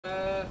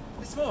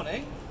This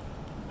morning,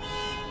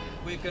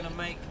 we're going to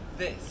make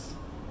this.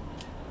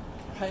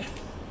 Right?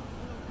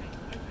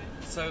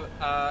 So,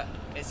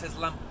 it says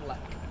lamp black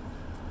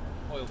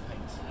oil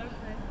paint.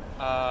 Okay.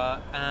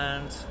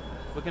 And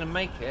we're going to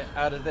make it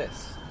out of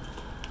this.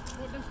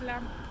 What does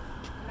lamp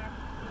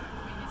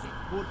mean? Is it?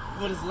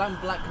 What does lamp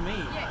black mean?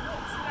 Yeah,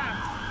 what's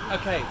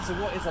lamp? Okay, so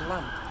what is a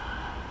lamp?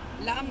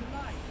 Lamp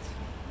Light.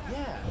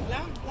 Yeah.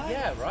 Lamp light.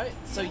 Yeah, right?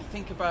 So you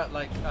think about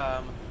like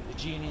the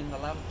genie in the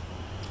lamp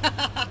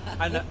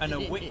and a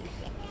wick.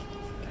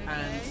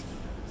 And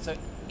so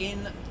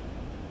in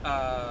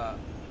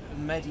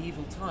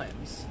medieval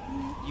times,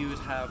 you would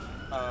have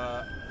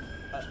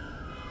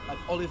an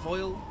olive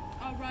oil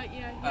Oh right,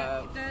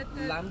 yeah.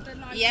 The lamp. The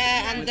light.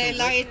 Yeah, and With they the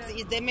light.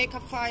 wick. They make a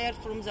fire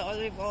from the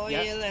olive oil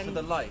and for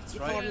the light,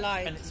 right? For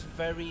light. And it's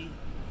very.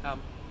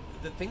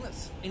 The thing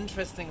that's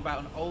interesting about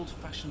an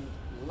old-fashioned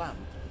lamp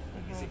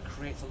is it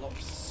creates a lot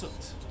of soot.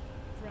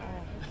 Right.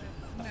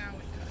 Okay. Now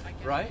I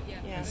get Right? it. Yeah.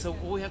 Yeah. And so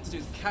all we have to do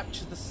is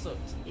capture the soot,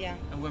 Yeah.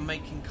 and we're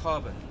making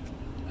carbon.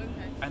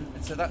 Okay. And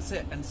so that's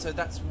it. And so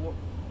that's what.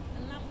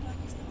 A lamp black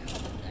is the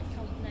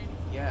colour name.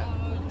 Yeah.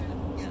 Oh, okay.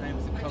 It's the name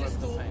of the I colour just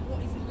of the thought, paint.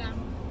 what is a lamp?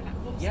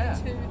 What's Yeah.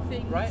 the two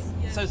things? Right?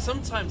 Yeah. So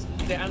sometimes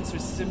the answer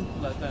is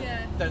simpler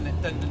Yeah.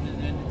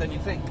 than you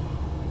think.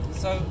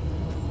 So,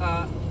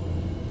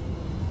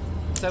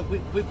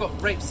 we've got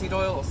rapeseed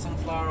oil or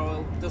sunflower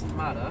oil, doesn't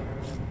matter.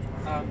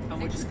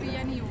 And we're It just could be gonna,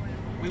 any oil.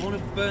 we want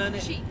to burn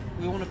it. Cheap.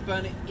 We want to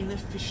burn it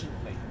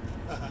inefficiently.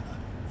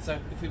 So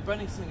if we're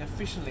burning something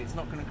efficiently, it's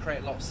not going to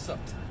create a lot of soot.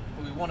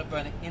 But we want to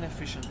burn it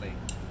inefficiently,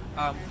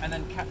 and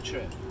then capture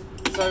it.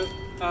 So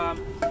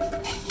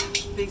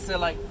these are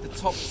like the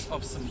tops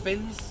of some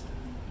bins.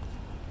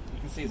 You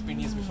can see it's been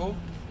used before.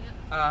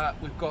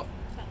 We've got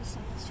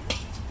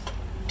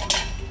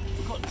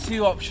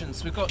two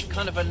options. We've got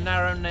kind of a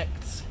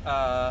narrow-necked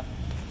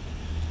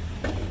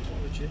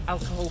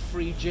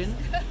alcohol-free gin.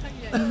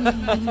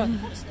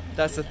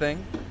 That's the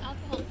thing.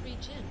 Alcohol-free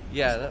gin.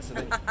 Yeah, that's the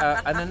thing.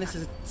 And then this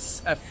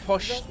is a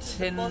posh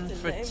tin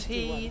for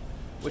tea,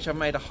 which I've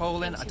made a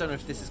hole in. I don't know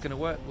if this is going to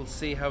work. We'll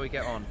see how we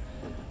get on.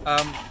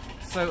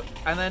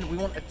 And then we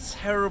want a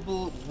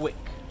terrible wick.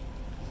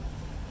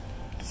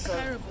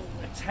 Terrible.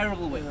 A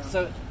terrible wick.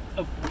 So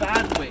a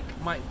bad wick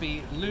might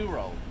be loo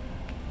roll.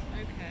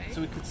 Okay.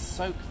 So we could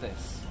soak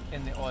this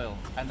in the oil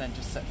and then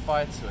just set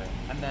fire to it,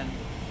 and then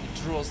it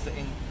draws the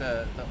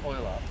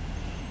oil up.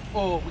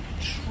 Or we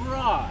could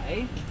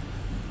try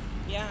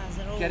Yeah,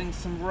 getting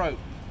some rope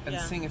and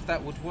Yeah. seeing if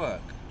that would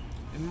work.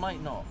 It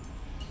might not.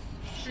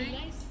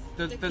 Shoelace?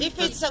 If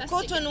it's a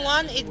cotton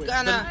one, it's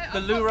gonna. The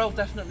loo roll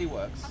definitely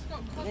works. I've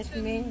got cotton. Let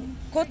me.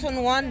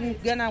 Cotton one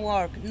gonna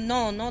work.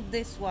 No, not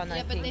this one. Yeah, I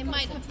but think. they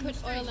might have put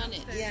oil on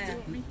it. Yeah.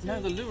 No,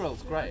 the loo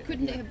roll's great.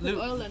 Couldn't they have put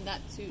Loo- oil on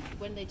that to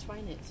when they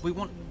twine it? We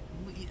want.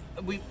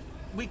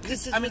 We could,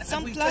 This is I mean, with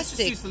some let's just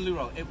plastic. use the loo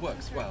roll. It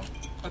works well.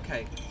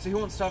 Okay, so who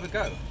wants to have a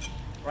go?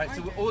 Right,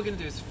 so all we're going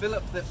to do is fill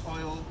up the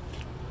oil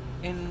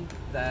in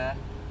there,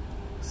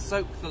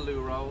 soak the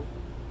loo roll,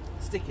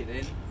 stick it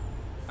in,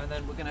 and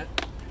then we're going to...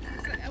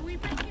 So are we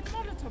making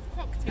Molotov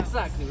cocktails?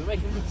 Exactly, we're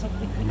making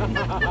something...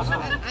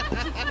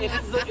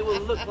 it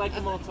will look like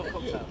a Molotov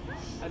cocktail.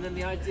 And then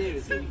the idea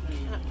is that we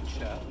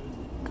capture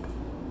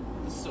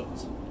the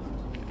soot.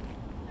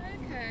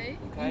 Okay.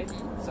 Okay?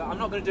 So I'm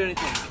not going to do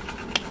anything.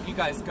 You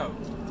guys go.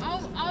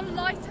 I'll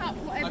light up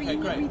whatever Okay, you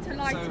want great. me to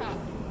light up.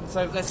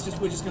 So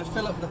we're just going to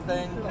fill up the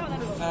thing.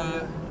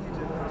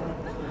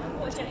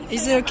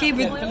 Is it okay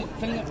with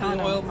Filling up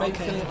the oil, maybe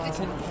filling up the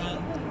tin can.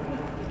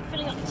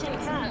 Filling up the tin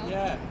can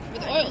Yeah.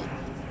 with oil.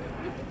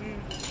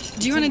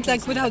 do you want it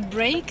like without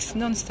breaks,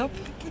 non-stop?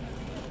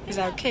 Is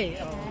that okay?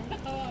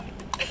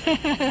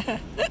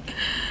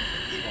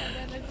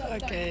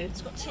 Okay.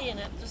 It's got tea in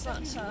it. Does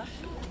that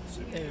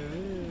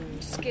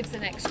Just gives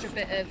an extra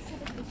bit of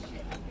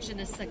je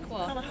ne sais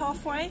quoi. Kind of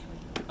halfway.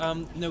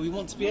 No, we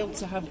want to be able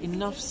to have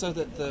enough so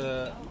that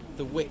the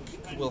wick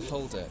will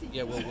hold it.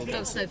 Yeah, we'll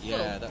Oh, so full.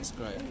 yeah, that's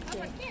great.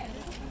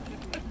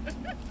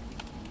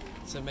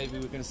 So maybe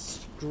we're going to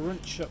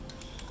scrunch up.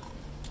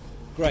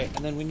 Great,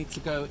 and then we need to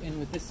go in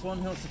with this one.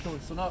 Who wants to fill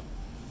this one up?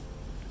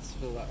 Let's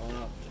fill that one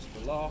up just for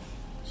a laugh.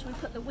 Shall we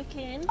put the wick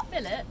in?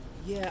 Fill it.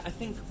 Yeah, I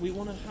think we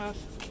want to have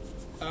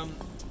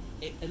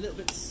it a little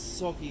bit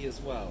soggy as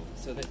well,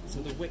 so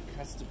the wick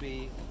has to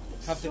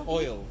have the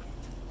oil.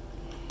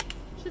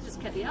 Should have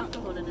just kept the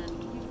alcohol in it.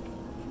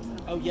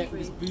 Oh yeah, it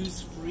was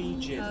booze-free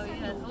gin. Oh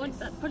yeah,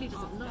 that probably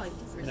doesn't light,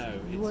 does it? No,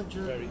 it's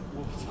very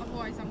watery.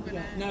 Otherwise I'm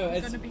gonna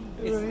be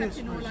it's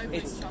stepping all over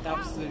it's each other.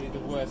 absolutely the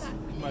worst,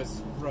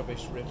 most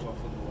rubbish rip-off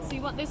in the world. So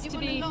you want this to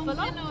be full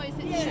up?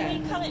 Yeah.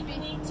 We cut it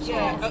beneath.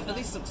 Yeah, at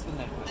least up to the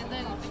neck. And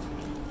then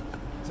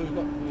So we've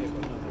got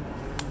another.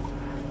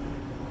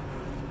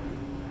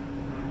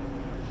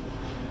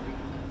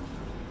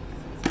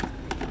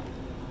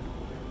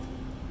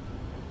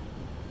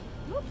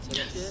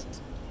 So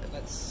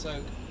let's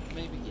soak.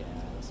 Maybe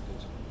that's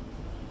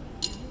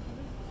good.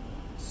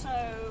 So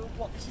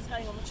what? This is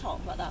going on the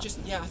top like that.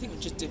 I think we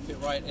just dip it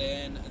right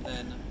in,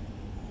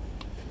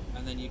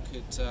 and then you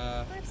could.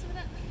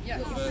 yeah,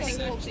 Reverse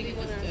it. actually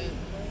want to do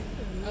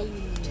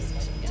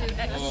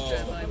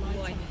extra by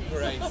wiping.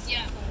 Great.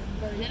 Yeah.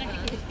 And then I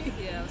can,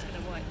 yeah, I was going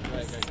to wipe.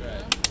 Great.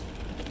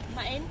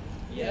 That in?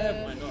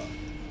 Yeah, why not?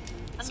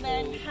 And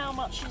then how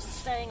much is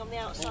staying on the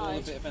All a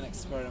outside? bit of an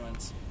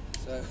experiment.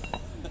 So,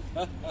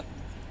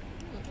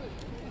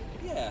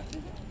 yeah.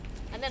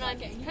 And then I'm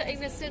putting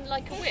this in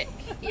like a wick.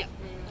 Yeah.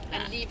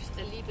 And leave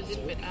a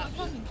little bit out.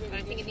 And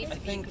I think it needs to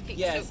be completely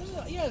yeah,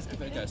 soaked. let's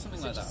give it a go.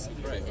 Something like that. That'd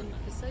be great. In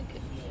for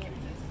soaking.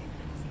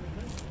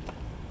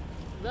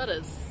 That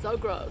is so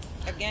gross.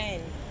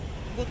 Again,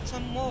 put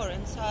some more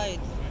inside.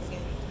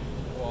 Again.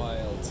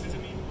 Wild.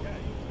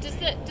 Does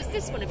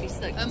this want to be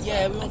soaked?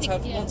 Yeah, we want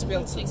to be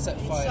able to set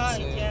fire Inside,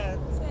 to. yeah.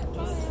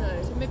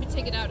 So maybe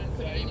take it out and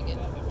put it in again,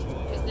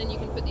 because then you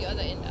can put the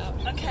other end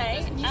out.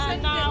 Okay, and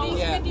now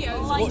Yeah.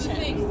 light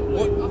it.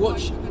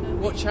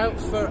 Watch out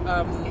for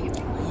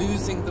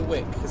losing the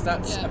wick, because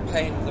that's a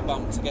pain in the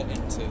bum to get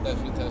into.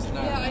 Those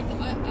narrow.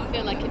 I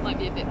feel like it might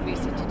be a bit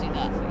greasy to do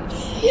that.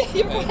 Yeah,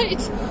 you're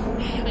right.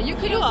 No, you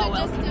are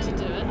welcome to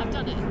do it. I've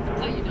done it.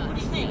 Oh, you know. What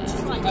do you think?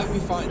 Just like That would be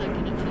fine.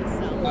 Soaking it on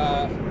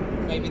itself.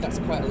 Maybe that's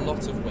quite a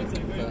lot of wick,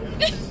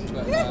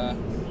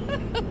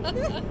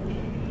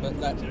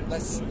 but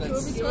let's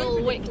You're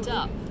all wicked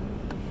up.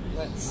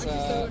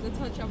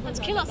 let's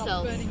kill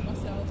ourselves.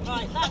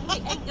 right, that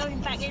wick ain't going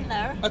back in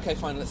there. Okay,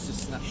 fine. Let's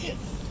just snap.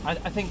 I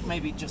think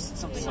maybe just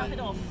something Snap like it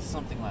off.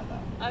 Something like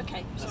that.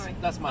 Okay, sorry.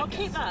 That's my I'll guess.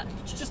 keep that.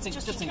 Just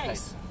in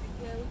case.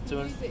 Yeah, we can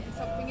use it in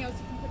something else.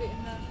 You can put it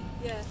in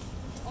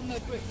the, on the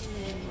brick.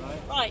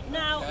 Right,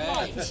 now Okay.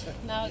 light.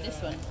 Now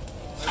this one.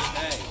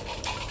 Okay.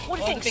 What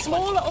do you think,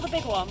 smaller or the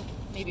big one?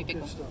 Maybe big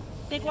one.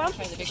 Big one?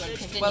 Try the big one,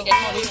 because then Well, you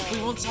get more.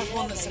 we want to have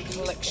one that's a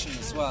collection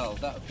as well.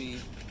 That would be.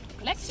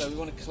 Collect? So we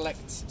want to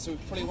collect. So we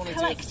probably want to do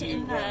a Collect it few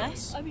in there.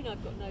 rounds. I mean,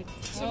 I've got no.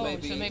 So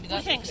maybe. so maybe What do you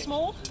that's think,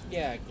 small?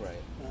 Yeah, great.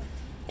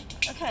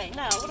 Okay,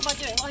 now what am I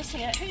doing?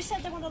 Lighting it. Who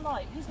said they want a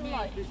light? Who's going to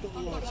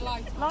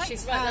light? Light?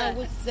 She's right there.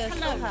 With the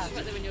Hello. Right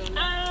there when you're on.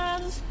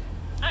 And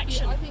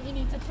action. I think you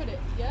need to put it.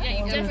 Yeah.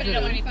 Yeah, you definitely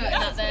don't want to be putting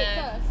that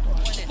there.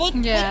 Put,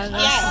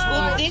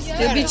 Yeah, put this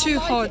It'll be first. too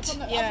hot.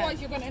 Otherwise,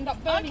 you're going to end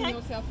up burning Okay.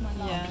 yourself, my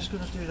love. Yeah. Just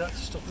going to do that to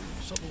stop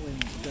the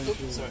wind going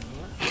through. Sorry.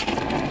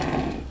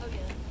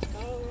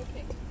 Oh,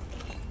 okay.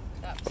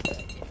 That's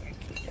it.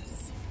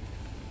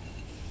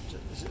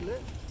 Is it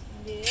lit?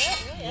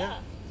 Yeah.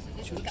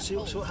 See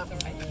what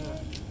happens.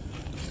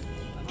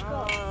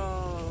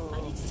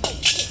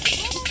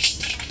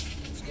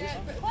 Yeah,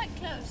 but quite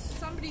close.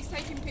 Somebody's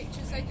taking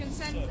pictures. They can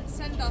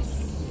send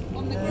us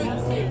on the group.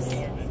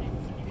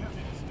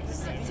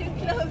 Too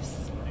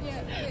close.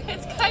 Yeah,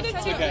 It's kind of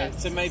too Okay,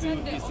 close. so maybe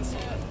Send we'll it use on this the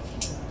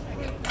one.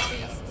 group at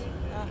least.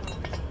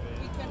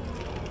 We can.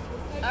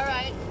 All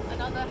right,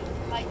 another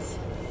light.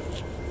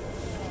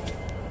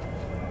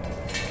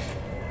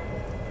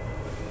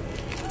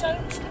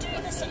 Don't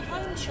do this at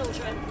home,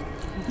 children.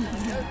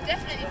 Oh,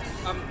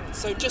 definitely.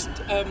 So just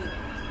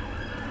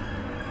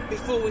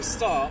before we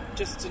start,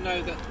 just to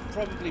know that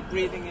probably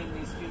breathing in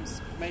these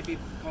fumes may be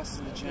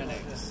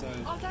carcinogenic. So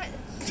Oh, that.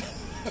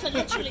 So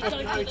literally don't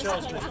do this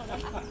at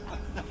home.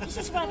 This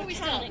is where the We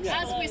can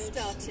start. As we're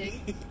explodes.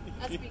 starting,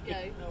 as we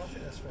go,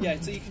 yeah,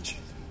 so you can.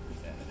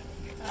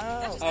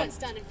 just don't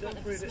stand in front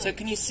of us. So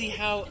can you see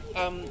how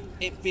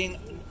it being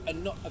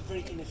not a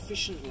very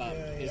inefficient lamp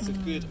is a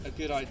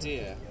good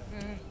idea?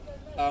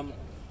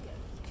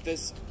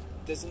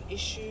 There's an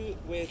issue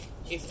with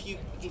if you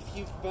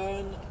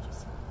burn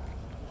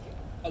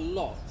a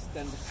lot,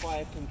 then the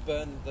fire can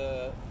burn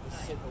the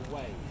soot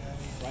away,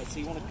 right? So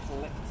you want to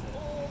collect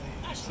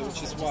it. So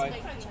which is why.